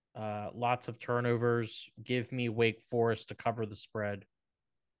 Lots of turnovers. Give me Wake Forest to cover the spread.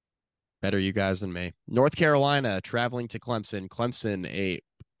 Better you guys than me. North Carolina traveling to Clemson. Clemson's a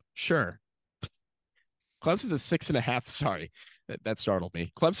 6.5. Sorry, that startled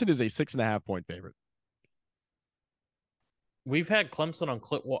me. Clemson is a 6.5-point favorite. We've had Clemson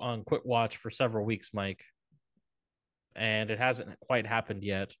on Quick Watch for several weeks, Mike, and it hasn't quite happened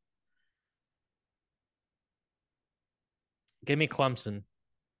yet. Give me Clemson.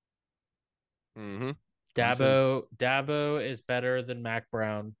 Mm-hmm. Dabo is better than Mac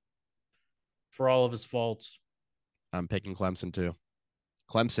Brown for all of his faults. I'm picking Clemson too.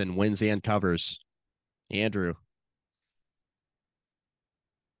 Clemson wins and covers. Andrew.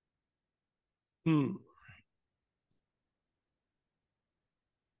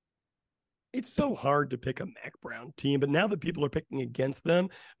 It's so hard to pick a Mac Brown team, but now that people are picking against them,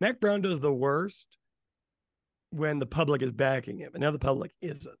 Mac Brown does the worst when the public is backing him, and now the public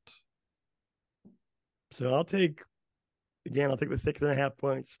isn't. So I'll take the 6.5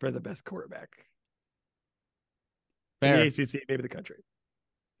 points for the best quarterback. Fair. In the ACC, maybe the country.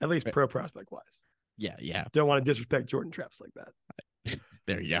 At least pro prospect wise. Yeah. Don't want to disrespect Jordan Traps like that.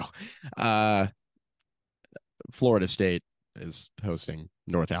 There you go. Florida State is hosting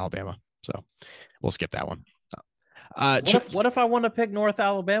North Alabama, so we'll skip that one. What if I want to pick North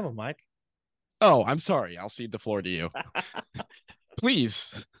Alabama, Mike? Oh, I'm sorry. I'll cede the floor to you.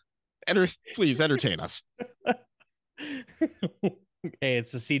 Please entertain us. Hey,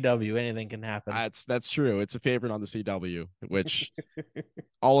 it's a CW. Anything can happen. That's true. It's a favorite on the CW, which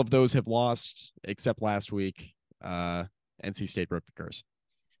all of those have lost except last week. NC State broke the curse.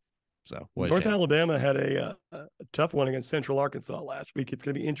 So North Alabama had a tough one against Central Arkansas last week. It's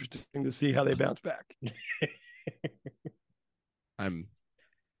going to be interesting to see how they bounce back.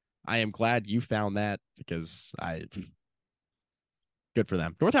 I am glad you found that because good for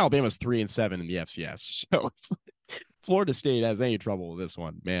them. North Alabama's 3-7 in the FCS. So if Florida State has any trouble with this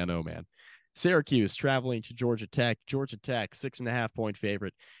one, man, oh man. Syracuse traveling to Georgia Tech. Georgia Tech, 6.5-point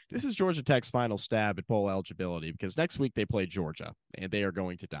favorite. This is Georgia Tech's final stab at bowl eligibility because next week they play Georgia and they are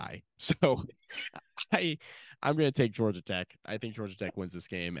going to die. So I'm going to take Georgia Tech. I think Georgia Tech wins this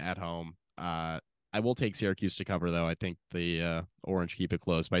game at home. I will take Syracuse to cover, though. I think the Orange keep it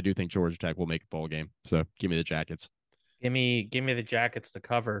close, but I do think Georgia Tech will make a bowl game. So give me the Jackets. Give me the Jackets to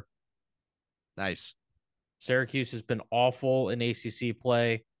cover. Nice. Syracuse has been awful in ACC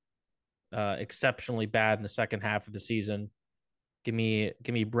play. Exceptionally bad in the second half of the season. Give me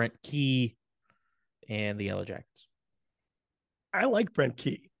Brent Key and the Yellow Jackets. I like Brent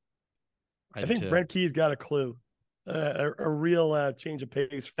Key. I think Brent Key's got a clue, a real change of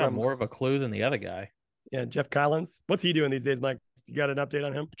pace from more of a clue than the other guy. Yeah, Jeff Collins. What's he doing these days, Mike? You got an update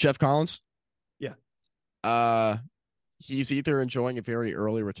on him? Jeff Collins? Yeah. He's either enjoying a very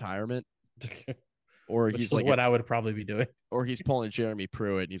early retirement or he's like what I would probably be doing. Or he's pulling Jeremy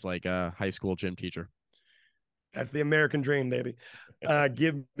Pruitt and he's like a high school gym teacher. That's the American dream, baby.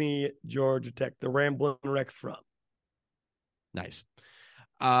 Give me Georgia Tech, the Ramblin' Wreck from. Nice.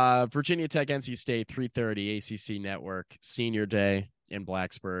 Virginia Tech, NC State, 3:30 ACC Network, Senior Day in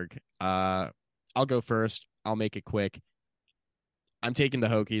Blacksburg. I'll go first. I'll make it quick. I'm taking the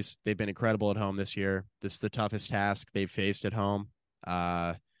Hokies. They've been incredible at home this year. This is the toughest task they've faced at home.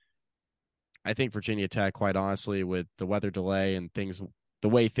 I think Virginia Tech, quite honestly, with the weather delay and things, the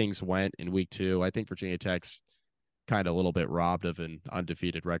way things went in week 2, I think Virginia Tech's kind of a little bit robbed of an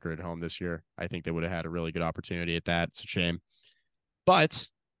undefeated record at home this year. I think they would have had a really good opportunity at that. It's a shame. But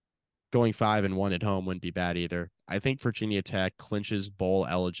going 5-1 at home wouldn't be bad either. I think Virginia Tech clinches bowl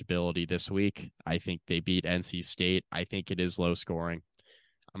eligibility this week. I think they beat NC State. I think it is low scoring.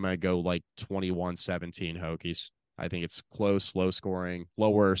 I'm going to go like 21-17 Hokies. I think it's close, low scoring,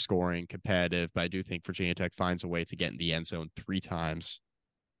 lower scoring, competitive, but I do think Virginia Tech finds a way to get in the end zone 3 times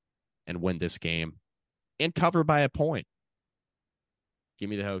and win this game and cover by a point. Give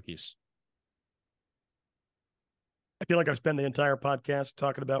me the Hokies. I feel like I've spent the entire podcast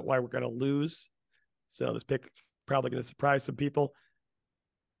talking about why we're going to lose. So this pick is probably going to surprise some people.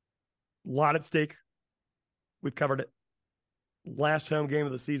 A lot at stake. We've covered it. Last home game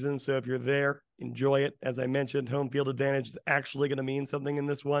of the season. So if you're there, enjoy it. As I mentioned, home field advantage is actually going to mean something in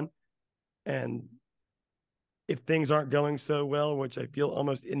this one. And if things aren't going so well, which I feel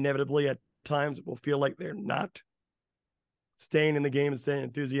almost inevitably at times it will feel like they're not, staying in the game and staying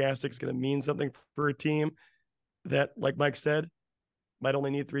enthusiastic is going to mean something for a team that, like Mike said, might only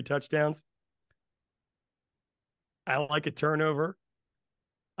need 3 touchdowns. I like a turnover.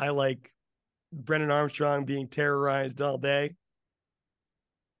 I like Brennan Armstrong being terrorized all day,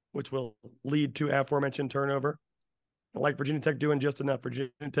 which will lead to aforementioned turnover. I like Virginia Tech doing just enough.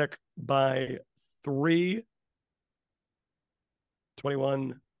 Virginia Tech by 3,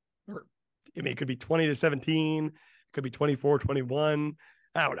 21, or I mean, it could be 20-17. It could be 24-21.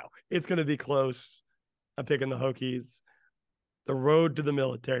 I don't know. It's going to be close. I'm picking the Hokies. The road to the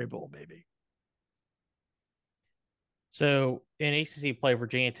Military Bowl, baby. So in ACC play,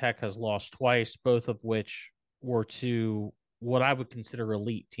 Virginia Tech has lost twice, both of which were to what I would consider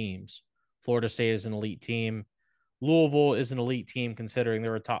elite teams. Florida State is an elite team. Louisville is an elite team, considering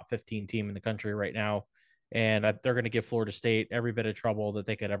they're a top 15 team in the country right now. And they're going to give Florida State every bit of trouble that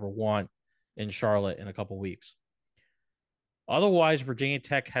they could ever want in Charlotte in a couple weeks. Otherwise, Virginia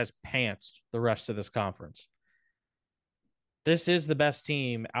Tech has pantsed the rest of this conference. This is the best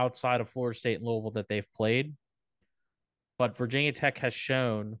team outside of Florida State and Louisville that they've played. But Virginia Tech has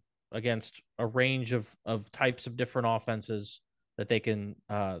shown against a range of types of different offenses that they can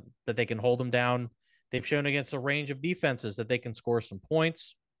hold them down. They've shown against a range of defenses that they can score some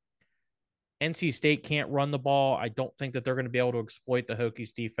points. NC State can't run the ball. I don't think that they're going to be able to exploit the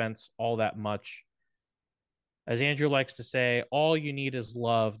Hokies defense all that much. As Andrew likes to say, all you need is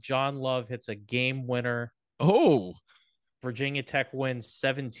love. John Love hits a game winner. Oh, Virginia Tech wins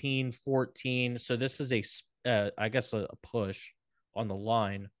 17-14. So this is I guess a push on the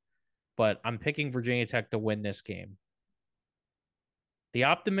line, but I'm picking Virginia Tech to win this game. The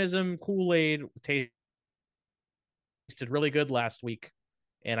optimism Kool-Aid tasted really good last week,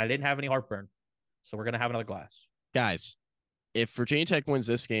 and I didn't have any heartburn. So we're going to have another glass. guys, if Virginia Tech wins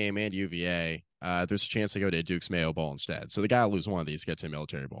this game and UVA, there's a chance to go to Duke's Mayo Bowl instead. So the guy will lose one of these, gets a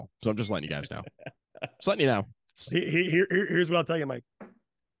Military Bowl. So I'm just letting you guys know. Just letting you know. Here's what I'll tell you, Mike.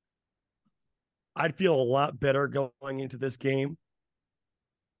 I'd feel a lot better going into this game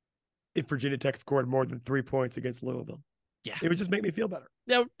if Virginia Tech scored more than 3 points against Louisville. Yeah. It would just make me feel better.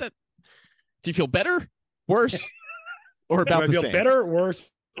 Yeah. Do you feel better, worse, or about the same? I feel better, worse,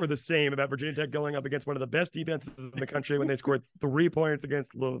 or the same about Virginia Tech going up against one of the best defenses in the country when they scored 3 points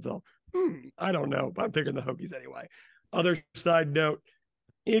against Louisville. I don't know, but I'm picking the Hokies anyway. Other side note,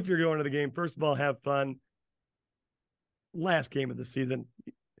 if you're going to the game, first of all, have fun. Last game of the season.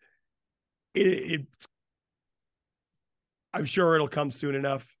 I'm sure it'll come soon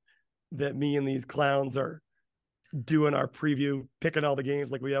enough that me and these clowns are doing our preview, picking all the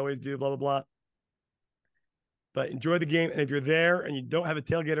games like we always do, blah, blah, blah. But enjoy the game. And if you're there and you don't have a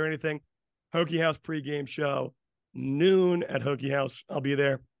tailgate or anything, Hokie House pregame show, noon at Hokie House. I'll be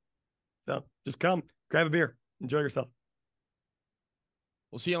there. So just come, grab a beer, enjoy yourself.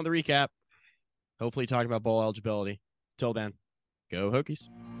 We'll see you on the recap. Hopefully talking about bowl eligibility. Till then, go Hokies.